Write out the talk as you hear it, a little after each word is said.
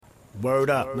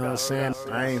Word up, you know what I'm saying?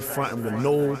 I ain't frontin' with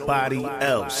nobody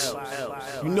else.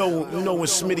 You know when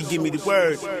Smitty give me the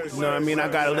word, you know what I mean? I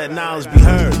gotta let knowledge be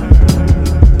heard.